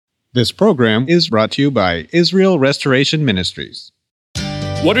This program is brought to you by Israel Restoration Ministries.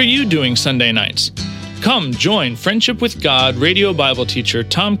 What are you doing Sunday nights? Come join Friendship with God radio Bible teacher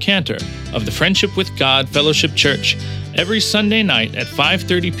Tom Cantor of the Friendship with God Fellowship Church every Sunday night at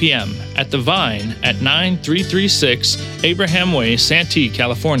 5:30 p.m. at The Vine at 9336 Abraham Way, Santee,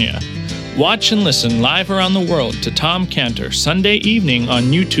 California. Watch and listen live around the world to Tom Cantor Sunday evening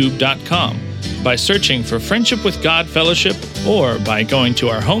on YouTube.com by searching for Friendship with God Fellowship or by going to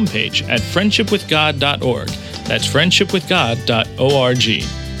our homepage at friendshipwithgod.org. That's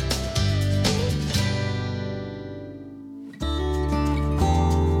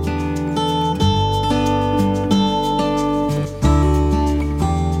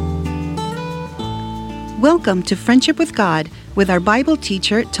Welcome to Friendship with God with our Bible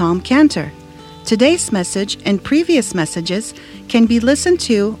teacher, Tom Cantor. Today's message and previous messages can be listened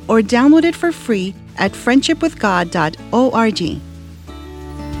to or downloaded for free at friendshipwithgod.org.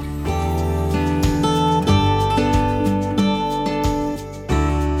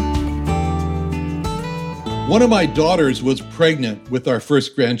 One of my daughters was pregnant with our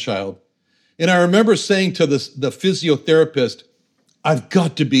first grandchild. And I remember saying to the physiotherapist, I've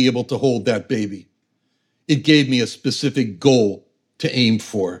got to be able to hold that baby. It gave me a specific goal to aim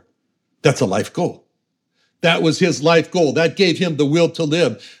for. That's a life goal. That was his life goal. That gave him the will to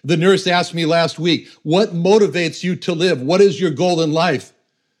live. The nurse asked me last week, what motivates you to live? What is your goal in life?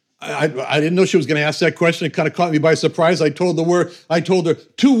 I didn't know she was going to ask that question. It kind of caught me by surprise. I told her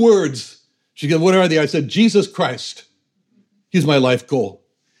 2 words. She said, what are they? I said, Jesus Christ. He's my life goal.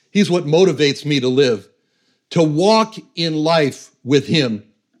 He's what motivates me to live, to walk in life with him,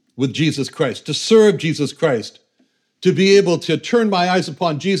 with Jesus Christ, to serve Jesus Christ, to be able to turn my eyes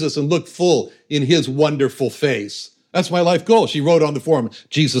upon Jesus and look full in his wonderful face. That's my life goal. She wrote on the form,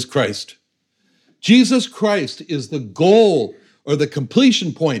 Jesus Christ. Jesus Christ is the goal or the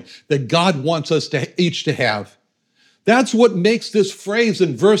completion point that God wants us each to have. That's what makes this phrase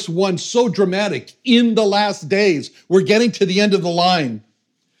in verse 1 so dramatic. In the last days, we're getting to the end of the line.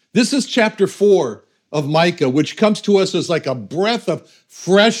 This is chapter 4 of Micah, which comes to us as like a breath of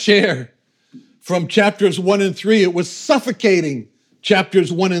fresh air from chapters 1 and 3. It was suffocating,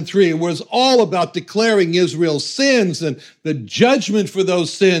 chapters 1 and 3. It was all about declaring Israel's sins and the judgment for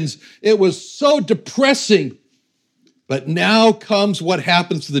those sins. It was so depressing. But now comes what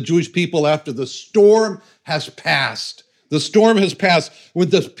happens to the Jewish people after the storm has passed. The storm has passed with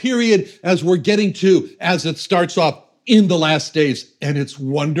this period as we're getting to, as it starts off in the last days. And it's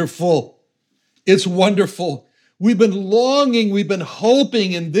wonderful. It's wonderful. We've been longing, we've been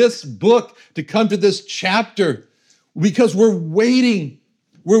hoping in this book to come to this chapter because we're waiting.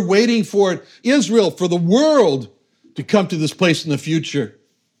 We're waiting for it. Israel, for the world to come to this place in the future.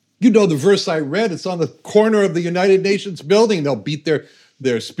 You know the verse I read. It's on the corner of the United Nations building. They'll beat their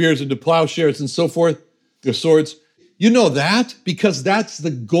spears into plowshares and so forth, their swords. You know that because that's the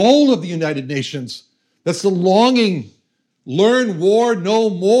goal of the United Nations. That's the longing. Learn war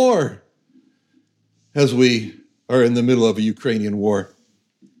no more. As we are in the middle of a Ukrainian war.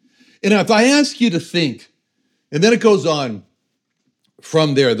 And if I ask you to think, and then it goes on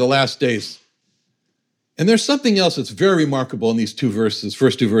from there, the last days, and there's something else that's very remarkable in these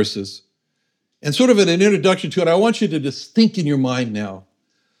first 2 verses. And sort of an introduction to it, I want you to just think in your mind now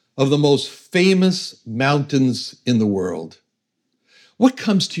of the most famous mountains in the world. What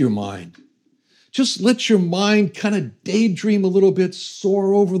comes to your mind? Just let your mind kind of daydream a little bit,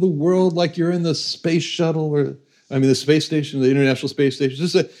 soar over the world like you're in the space shuttle the space station, the International Space Station.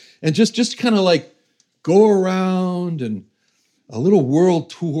 Just kind of like go around and a little world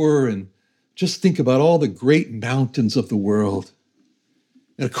tour and just think about all the great mountains of the world.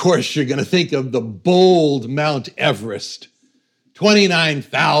 And of course, you're going to think of the bold Mount Everest,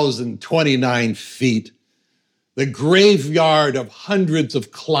 29,029 feet, the graveyard of hundreds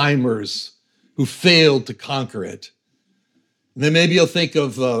of climbers who failed to conquer it. And then maybe you'll think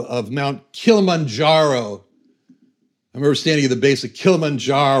of Mount Kilimanjaro. I remember standing at the base of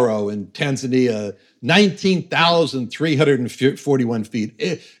Kilimanjaro in Tanzania, 19,341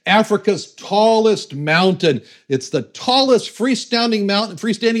 feet. Africa's tallest mountain. It's the tallest freestanding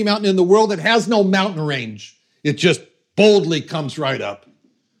mountain in the world that has no mountain range. It just boldly comes right up.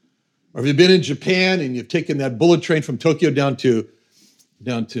 Or have you been in Japan and you've taken that bullet train from Tokyo down to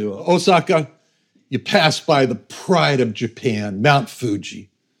Osaka? You pass by the pride of Japan, Mount Fuji,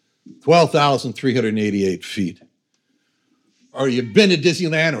 12,388 feet. Or you've been to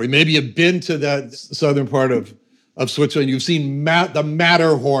Disneyland, or maybe you've been to that southern part of Switzerland. You've seen the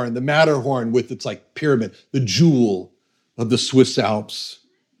Matterhorn with its like pyramid, the jewel of the Swiss Alps.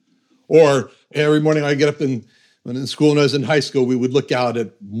 Or every morning I get up and When in school, when I was in high school, we would look out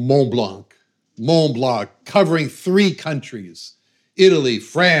at Mont Blanc, covering 3 countries, Italy,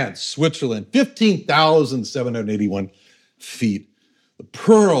 France, Switzerland, 15,781 feet. The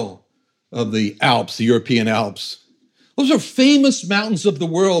pearl of the Alps, the European Alps. Those are famous mountains of the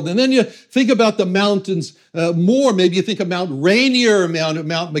world. And then you think about the mountains more. Maybe you think of Mount Rainier,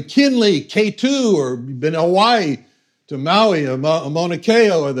 Mount McKinley, K2, or you've been to Hawaii, to Maui, or Mauna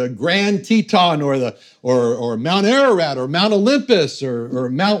Kea, or the Grand Teton, or Mount Ararat, or Mount Olympus, or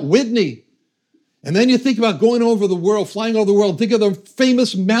Mount Whitney. And then you think about going over the world, flying over the world. Think of the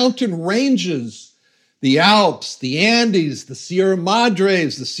famous mountain ranges, the Alps, the Andes, the Sierra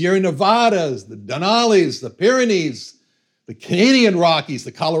Madres, the Sierra Nevadas, the Denali's, the Pyrenees, the Canadian Rockies,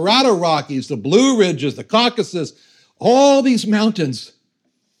 the Colorado Rockies, the Blue Ridges, the Caucasus, all these mountains.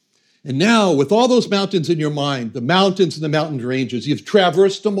 And now, with all those mountains in your mind, the mountains and the mountain ranges, you've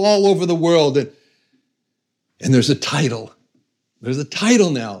traversed them all over the world, and there's a title. There's a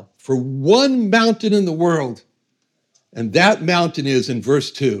title now for one mountain in the world, and that mountain is, in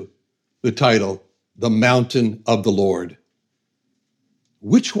verse 2, the title, the mountain of the Lord.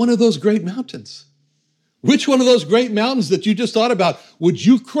 Which one of those great mountains? Which one of those great mountains that you just thought about would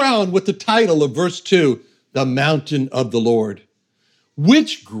you crown with the title of verse 2, the mountain of the Lord?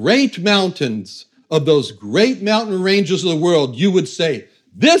 Which great mountains of those great mountain ranges of the world you would say,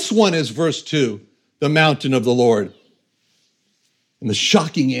 this one is verse 2, the mountain of the Lord? And the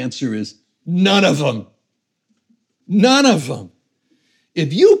shocking answer is none of them. None of them.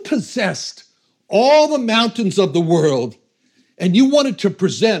 If you possessed all the mountains of the world and you wanted to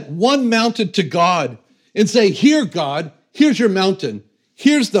present one mountain to God and say, here, God, here's your mountain.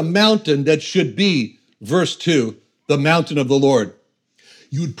 Here's the mountain that should be, verse 2, the mountain of the Lord.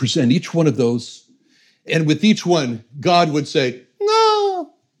 You would present each one of those, and with each one, God would say,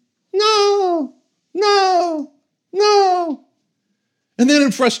 no, no, no, no. And then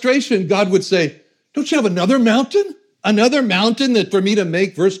in frustration, God would say, don't you have another mountain? Another mountain that for me to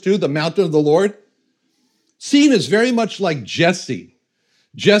make, verse 2, the mountain of the Lord? Scene is very much like Jesse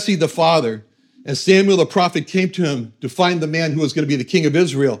the father, as Samuel the prophet came to him to find the man who was going to be the king of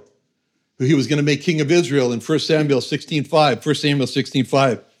Israel, who he was going to make king of Israel in 1 Samuel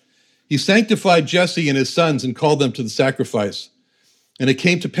 16:5. He sanctified Jesse and his sons and called them to the sacrifice. And it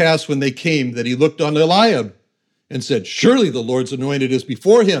came to pass when they came that he looked on Eliab and said, surely the Lord's anointed is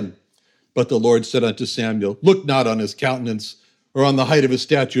before him. But the Lord said unto Samuel, look not on his countenance or on the height of his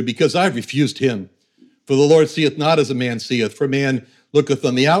stature, because I have refused him. For the Lord seeth not as a man seeth, for man looketh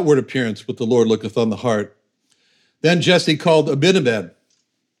on the outward appearance, but the Lord looketh on the heart. Then Jesse called Abinadab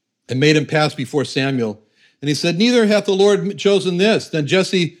and made him pass before Samuel. And he said, neither hath the Lord chosen this. Then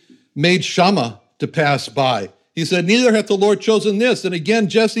Jesse made Shammah to pass by. He said, neither hath the Lord chosen this. And again,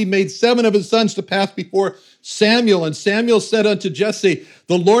 Jesse made 7 of his sons to pass before Samuel. And Samuel said unto Jesse,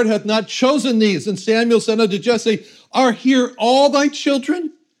 the Lord hath not chosen these. And Samuel said unto Jesse, are here all thy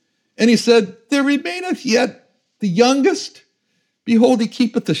children? And he said, there remaineth yet the youngest. Behold, he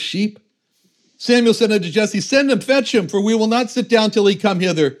keepeth the sheep. Samuel said unto Jesse, send him, fetch him, for we will not sit down till he come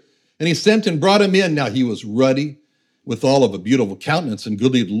hither. And he sent and brought him in. Now he was ruddy, with all of a beautiful countenance, and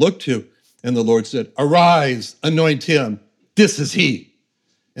goodly to look to. And the Lord said, arise, anoint him. This is he.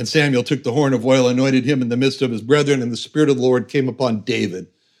 And Samuel took the horn of oil, anointed him in the midst of his brethren, and the Spirit of the Lord came upon David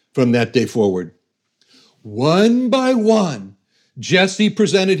from that day forward. One by one, Jesse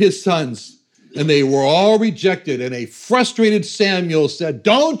presented his sons, and they were all rejected. And a frustrated Samuel said,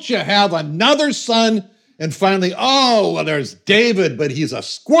 don't you have another son? And finally, oh, well, there's David, but he's a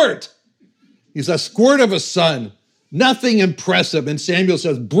squirt. He's a squirt of a son. Nothing impressive. And Samuel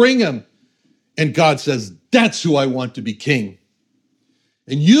says, bring him. And God says, that's who I want to be king.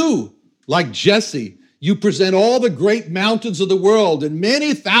 And you, like Jesse, you present all the great mountains of the world and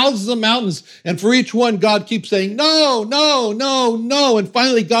many thousands of mountains. And for each one, God keeps saying, no, no, no, no. And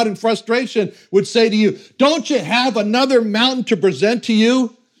finally, God in frustration would say to you, don't you have another mountain to present to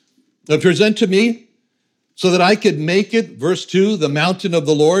you, present to me, so that I could make it, verse 2, the mountain of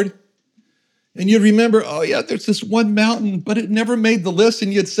the Lord? And you'd remember, oh yeah, there's this one mountain, but it never made the list.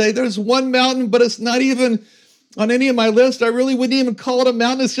 And you'd say, there's one mountain, but it's not even on any of my list. I really wouldn't even call it a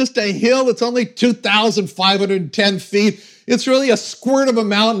mountain. It's just a hill. It's only 2,510 feet. It's really a squirt of a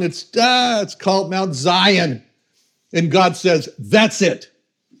mountain. It's called Mount Zion. And God says, that's it.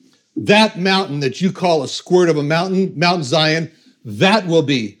 That mountain that you call a squirt of a mountain, Mount Zion, that will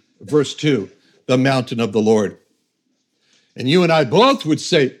be, verse 2, the mountain of the Lord. And you and I both would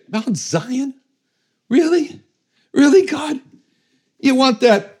say, Mount Zion? Really? Really, God? You want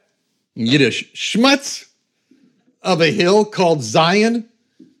that Yiddish schmutz of a hill called Zion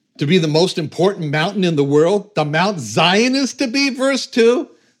to be the most important mountain in the world? The Mount Zion is to be, verse 2,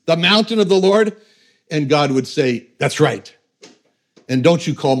 the mountain of the Lord? And God would say, that's right. And don't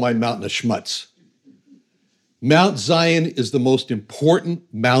you call my mountain a schmutz. Mount Zion is the most important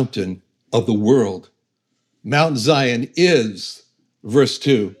mountain of the world. Mount Zion is, verse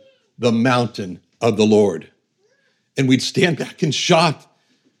 2, the mountain of the Lord. And we'd stand back in shock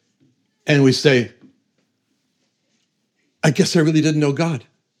and we say, I guess I really didn't know God.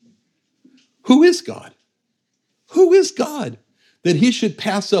 Who is God? Who is God that he should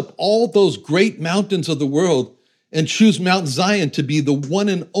pass up all those great mountains of the world and choose Mount Zion to be the one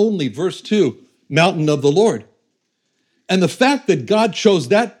and only, verse 2, mountain of the Lord? And the fact that God chose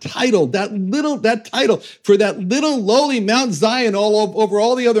that title for that little lowly Mount Zion over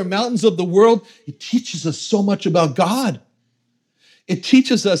all the other mountains of the world, it teaches us so much about God. It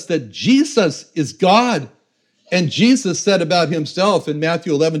teaches us that Jesus is God. And Jesus said about himself in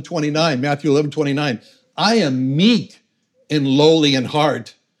Matthew 11:29, I am meek and lowly in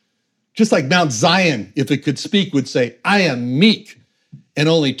heart. Just like Mount Zion, if it could speak, would say, I am meek and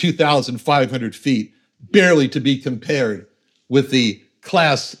only 2,500 feet, barely to be compared with the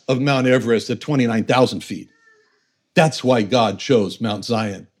class of Mount Everest at 29,000 feet. That's why God chose Mount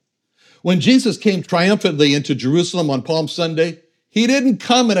Zion. When Jesus came triumphantly into Jerusalem on Palm Sunday, he didn't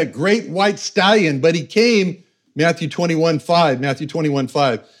come in a great white stallion, but he came, Matthew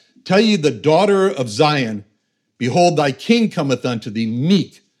 21:5, tell ye the daughter of Zion, behold, thy king cometh unto thee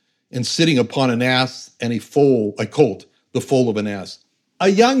meek and sitting upon an ass and a colt, the foal of an ass, a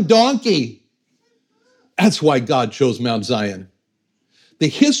young donkey. That's why God chose Mount Zion. The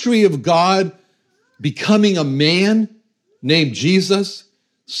history of God becoming a man named Jesus,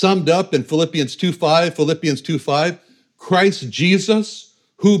 summed up in Philippians 2:5, Christ Jesus,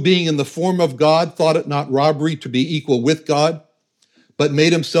 who being in the form of God, thought it not robbery to be equal with God, but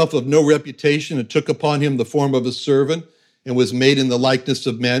made himself of no reputation and took upon him the form of a servant and was made in the likeness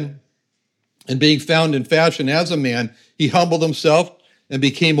of men. And being found in fashion as a man, he humbled himself and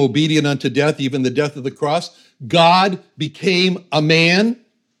became obedient unto death, even the death of the cross. God became a man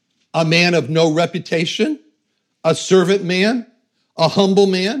of no reputation, a servant man, a humble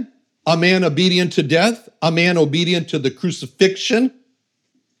man, a man obedient to death, a man obedient to the crucifixion.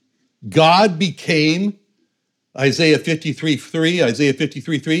 God became, Isaiah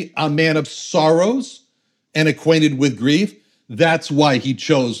 53:3, a man of sorrows and acquainted with grief. That's why he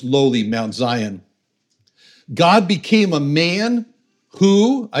chose lowly Mount Zion. God became a man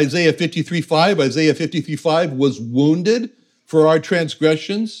who, Isaiah 53:5, was wounded for our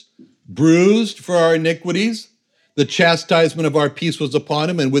transgressions, bruised for our iniquities. The chastisement of our peace was upon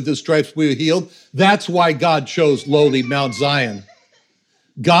him, and with his stripes we were healed. That's why God chose lowly Mount Zion.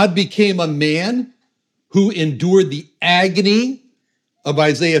 God became a man who endured the agony of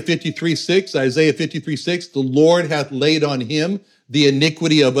Isaiah 53:6, the Lord hath laid on him the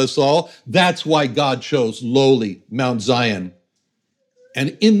iniquity of us all. That's why God chose lowly Mount Zion.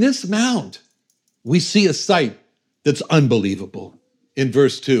 And in this mount, we see a sight that's unbelievable. In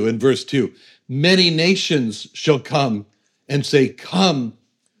verse 2, many nations shall come and say, come,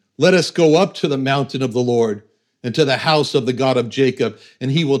 let us go up to the mountain of the Lord and to the house of the God of Jacob,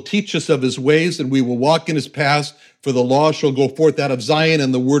 and he will teach us of his ways, and we will walk in his paths, for the law shall go forth out of Zion,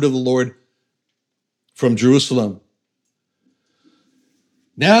 and the word of the Lord from Jerusalem.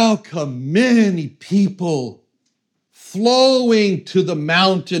 Now come many people flowing to the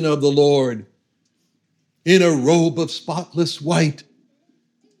mountain of the Lord in a robe of spotless white.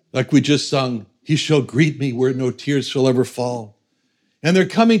 Like we just sung, he shall greet me where no tears shall ever fall. And they're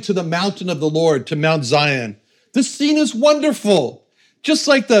coming to the mountain of the Lord, to Mount Zion. The scene is wonderful. Just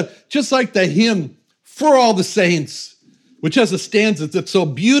like the hymn, For All the Saints, which has a stanza that so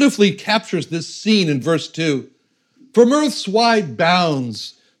beautifully captures this scene in verse 2. From earth's wide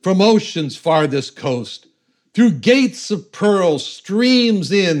bounds, from ocean's farthest coast, through gates of pearl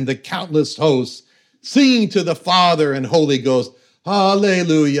streams in the countless hosts, singing to the Father and Holy Ghost,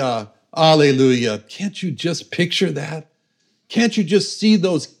 Alleluia, Alleluia. Can't you just picture that? Can't you just see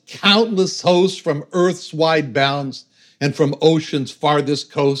those countless hosts from earth's wide bounds and from ocean's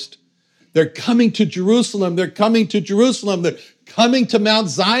farthest coast? They're coming to Jerusalem. They're coming to Jerusalem. They're coming to Mount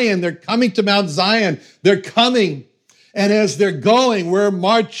Zion. They're coming to Mount Zion. They're coming. And as they're going, we're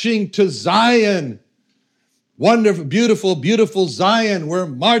marching to Zion. Wonderful, beautiful, beautiful Zion. We're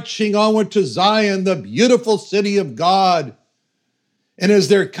marching onward to Zion, the beautiful city of God. And as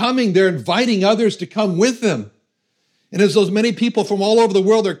they're coming, they're inviting others to come with them. And as those many people from all over the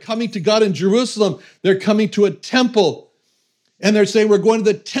world are coming to God in Jerusalem, they're coming to a temple. And they're saying, we're going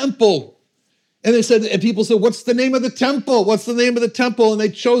to the temple. And they said, and people said, what's the name of the temple? What's the name of the temple? And they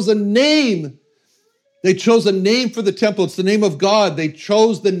chose a name. They chose a name for the temple. It's the name of God. They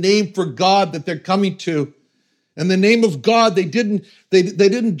chose the name for God that they're coming to. And the name of God, they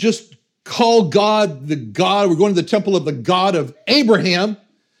didn't just call God the God. We're going to the temple of the God of Abraham.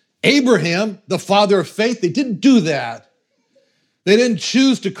 Abraham, the father of faith. They didn't do that. They didn't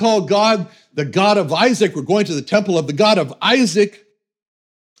choose to call God the God of Isaac. We're going to the temple of the God of Isaac.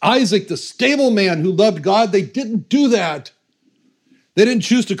 Isaac, the stable man who loved God. They didn't do that. They didn't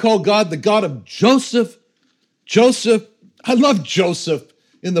choose to call God the God of Joseph. Joseph, I love Joseph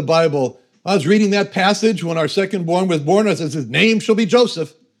in the Bible. I was reading that passage when our second born was born. I said, his name shall be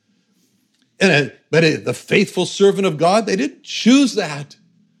Joseph. But the faithful servant of God, they didn't choose that.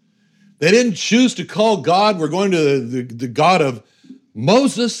 They didn't choose to call God, we're going to the God of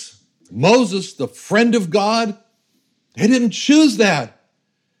Moses. Moses, the friend of God. They didn't choose that.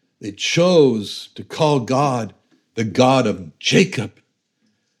 They chose to call God the God of Jacob.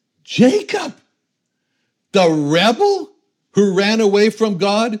 Jacob, the rebel who ran away from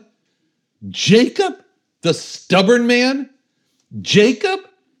God. Jacob, the stubborn man. Jacob,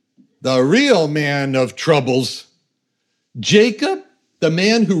 the real man of troubles. Jacob, the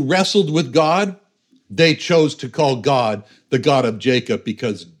man who wrestled with God. They chose to call God the God of Jacob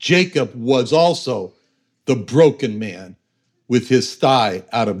because Jacob was also the broken man with his thigh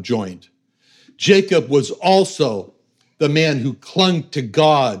out of joint. Jacob was also the man who clung to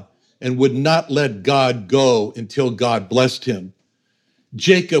God and would not let God go until God blessed him.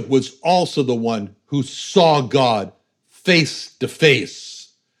 Jacob was also the one who saw God face to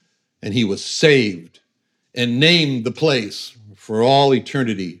face, and he was saved and named the place for all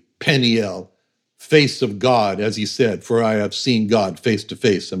eternity, Peniel, face of God, as he said, for I have seen God face to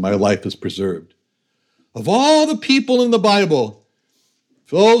face and my life is preserved. Of all the people in the Bible,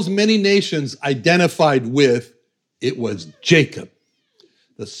 those many nations identified with, it was Jacob,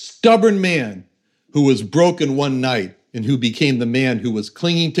 the stubborn man who was broken one night and who became the man who was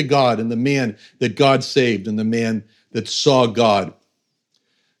clinging to God and the man that God saved and the man that saw God.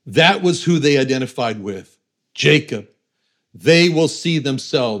 That was who they identified with, Jacob. They will see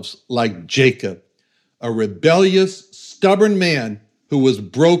themselves like Jacob, a rebellious, stubborn man who was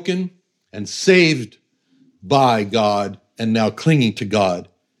broken and saved by God and now clinging to God.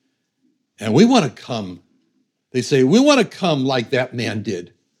 And we want to come, they say, we want to come like that man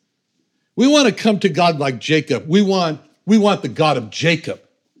did. We want to come to God like Jacob. We want the God of Jacob.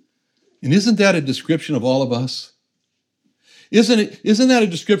 And isn't that a description of all of us? Isn't that a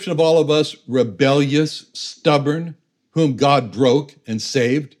description of all of us, rebellious, stubborn, whom God broke and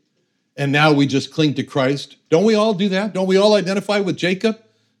saved, and now we just cling to Christ? Don't we all do that? Don't we all identify with Jacob?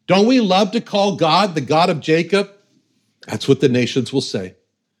 Don't we love to call God the God of Jacob? That's what the nations will say.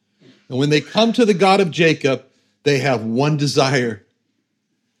 And when they come to the God of Jacob, they have one desire.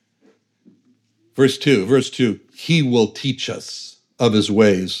 Verse 2, he will teach us of his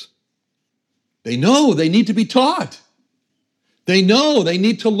ways. They know they need to be taught. They know they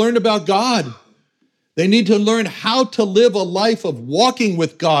need to learn about God. They need to learn how to live a life of walking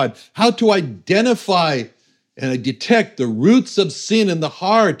with God, how to identify and detect the roots of sin in the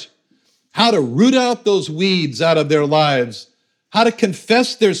heart, how to root out those weeds out of their lives, how to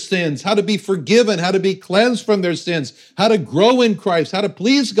confess their sins, how to be forgiven, how to be cleansed from their sins, how to grow in Christ, how to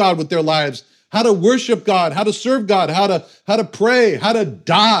please God with their lives, how to worship God, how to serve God, how to pray, how to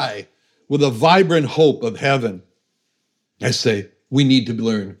die with a vibrant hope of heaven. I say, we need to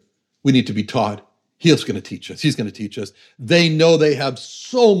learn. We need to be taught. He's going to teach us. He's going to teach us. They know they have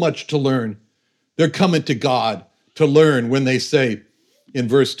so much to learn. They're coming to God to learn when they say in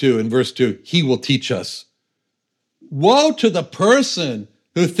verse 2, he will teach us. Woe to the person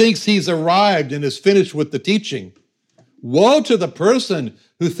who thinks he's arrived and is finished with the teaching. Woe to the person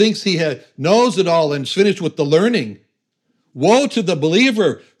who thinks he knows it all and is finished with the learning. Woe to the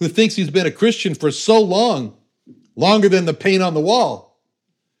believer who thinks he's been a Christian for so long, longer than the paint on the wall,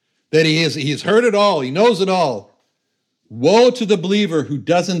 that he's heard it all, he knows it all. Woe to the believer who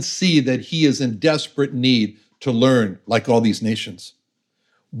doesn't see that he is in desperate need to learn like all these nations.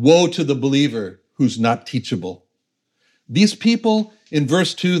 Woe to the believer who's not teachable. These people in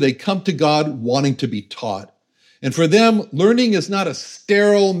verse 2, they come to God wanting to be taught. And for them, learning is not a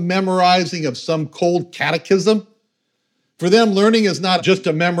sterile memorizing of some cold catechism. For them, learning is not just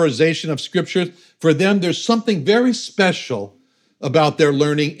a memorization of scriptures. For them, there's something very special about their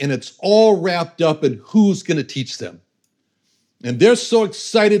learning, and it's all wrapped up in who's going to teach them. And they're so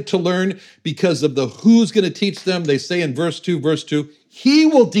excited to learn because of the who's going to teach them. They say in verse 2, he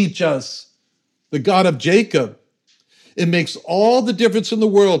will teach us, the God of Jacob. It makes all the difference in the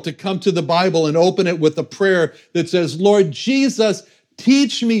world to come to the Bible and open it with a prayer that says, Lord Jesus,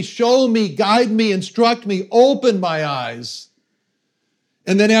 teach me, show me, guide me, instruct me, open my eyes.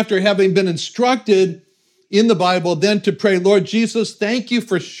 And then after having been instructed in the Bible, then to pray, Lord Jesus, thank you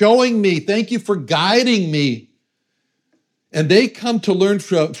for showing me. Thank you for guiding me. And they come to learn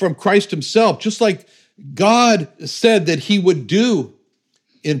from Christ himself, just like God said that he would do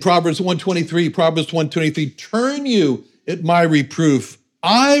in Proverbs 123, turn you at my reproof.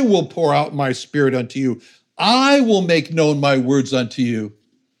 I will pour out my spirit unto you. I will make known my words unto you.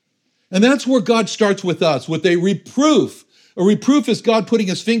 And that's where God starts with us, with a reproof. A reproof is God putting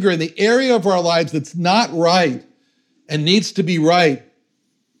his finger in the area of our lives that's not right and needs to be right.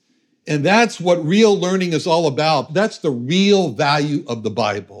 And that's what real learning is all about. That's the real value of the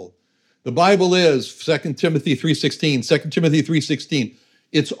Bible. The Bible is 2 Timothy 3:16.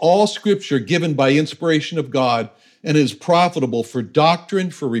 It's all scripture given by inspiration of God and is profitable for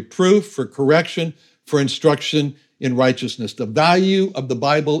doctrine, for reproof, for correction, for instruction in righteousness. The value of the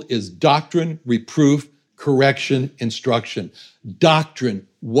Bible is doctrine, reproof, correction, instruction. Doctrine,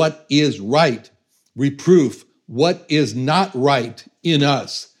 what is right. Reproof, what is not right in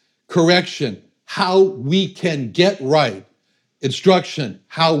us. Correction, how we can get right. Instruction,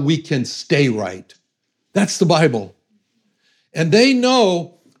 how we can stay right. That's the Bible. And they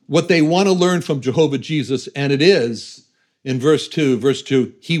know what they want to learn from Jehovah Jesus, and it is in verse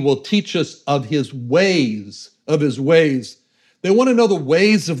 2, he will teach us of his ways, They want to know the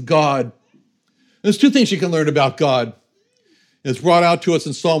ways of God. There's two things you can learn about God. It's brought out to us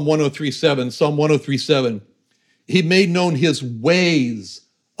in Psalm 103:7. He made known his ways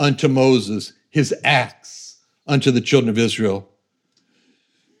unto Moses, his acts unto the children of Israel.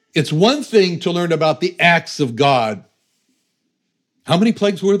 It's one thing to learn about the acts of God. How many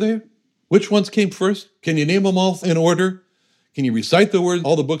plagues were there? Which ones came first? Can you name them all in order? Can you recite the words,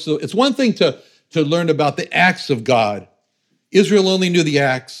 all the books? It's one thing to learn about the acts of God. Israel only knew the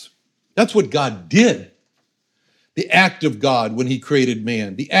acts. That's what God did. The act of God when he created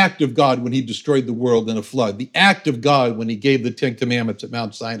man. The act of God when he destroyed the world in a flood. The act of God when he gave the 10 Commandments at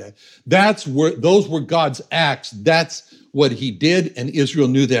Mount Sinai. Those were God's acts. That's what he did, and Israel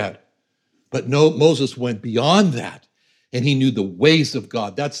knew that. But no, Moses went beyond that, and he knew the ways of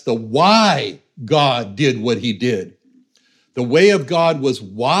God. That's the why God did what he did. The way of God was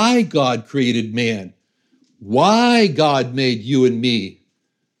why God created man, why God made you and me,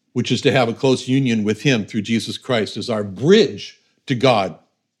 which is to have a close union with him through Jesus Christ as our bridge to God.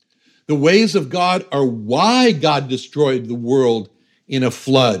 The ways of God are why God destroyed the world in a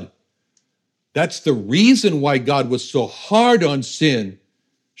flood. That's the reason why God was so hard on sin.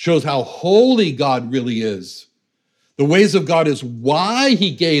 Shows how holy God really is. The ways of God is why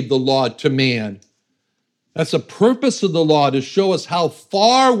he gave the law to man. That's the purpose of the law, to show us how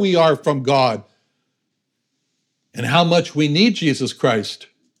far we are from God and how much we need Jesus Christ.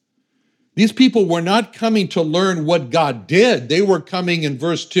 These people were not coming to learn what God did. They were coming in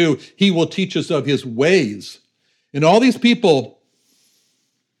verse 2, he will teach us of his ways. And all these people,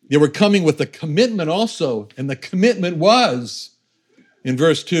 they were coming with a commitment also. And the commitment was, in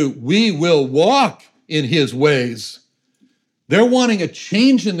verse 2, we will walk in his ways. They're wanting a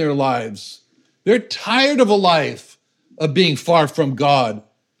change in their lives. They're tired of a life of being far from God.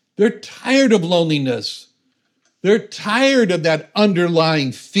 They're tired of loneliness. They're tired of that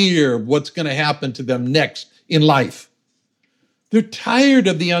underlying fear of what's going to happen to them next in life. They're tired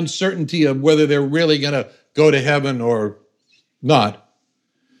of the uncertainty of whether they're really going to go to heaven or not.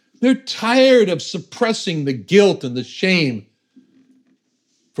 They're tired of suppressing the guilt and the shame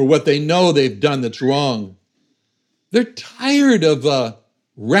for what they know they've done that's wrong. They're tired of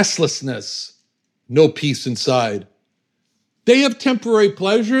restlessness, no peace inside. They have temporary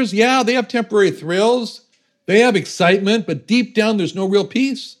pleasures. Yeah, they have temporary thrills. They have excitement, but deep down, there's no real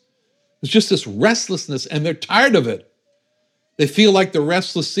peace. There's just this restlessness, and they're tired of it. They feel like the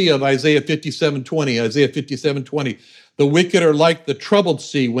restless sea of Isaiah 57:20. The wicked are like the troubled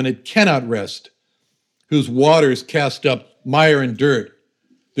sea when it cannot rest, whose waters cast up mire and dirt.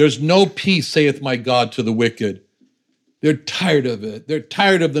 There's no peace, saith my God, to the wicked. They're tired of it. They're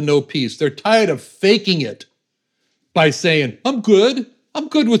tired of the no peace. They're tired of faking it by saying, I'm good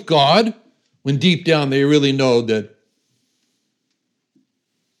with God, when deep down they really know that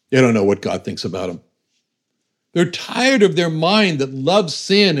they don't know what God thinks about them. They're tired of their mind that loves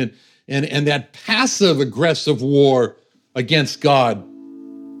sin and that passive aggressive war against God.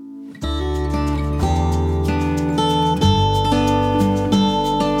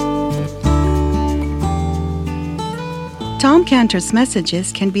 Tom Cantor's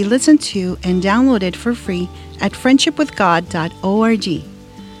messages can be listened to and downloaded for free at friendshipwithgod.org.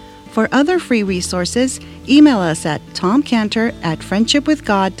 For other free resources, email us at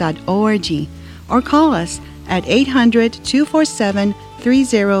tomcantor@friendshipwithgod.org or call us at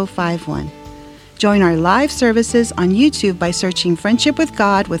 800-247-3051. Join our live services on YouTube by searching Friendship with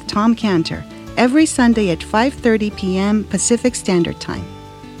God with Tom Cantor every Sunday at 5:30 p.m. Pacific Standard Time.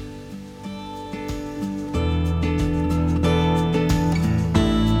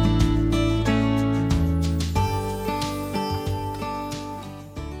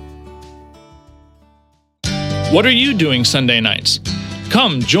 What are you doing Sunday nights?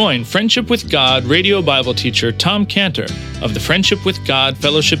 Come join Friendship with God radio Bible teacher Tom Cantor of the Friendship with God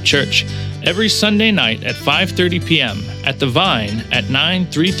Fellowship Church every Sunday night at 5:30 p.m. at The Vine at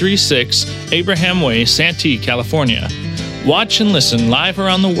 9336 Abraham Way, Santee, California. Watch and listen live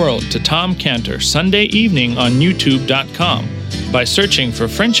around the world to Tom Cantor Sunday evening on YouTube.com by searching for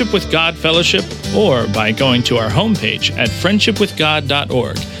Friendship with God Fellowship or by going to our homepage at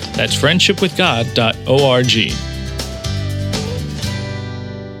friendshipwithgod.org. That's friendshipwithgod.org.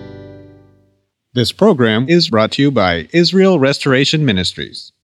 This program is brought to you by Israel Restoration Ministries.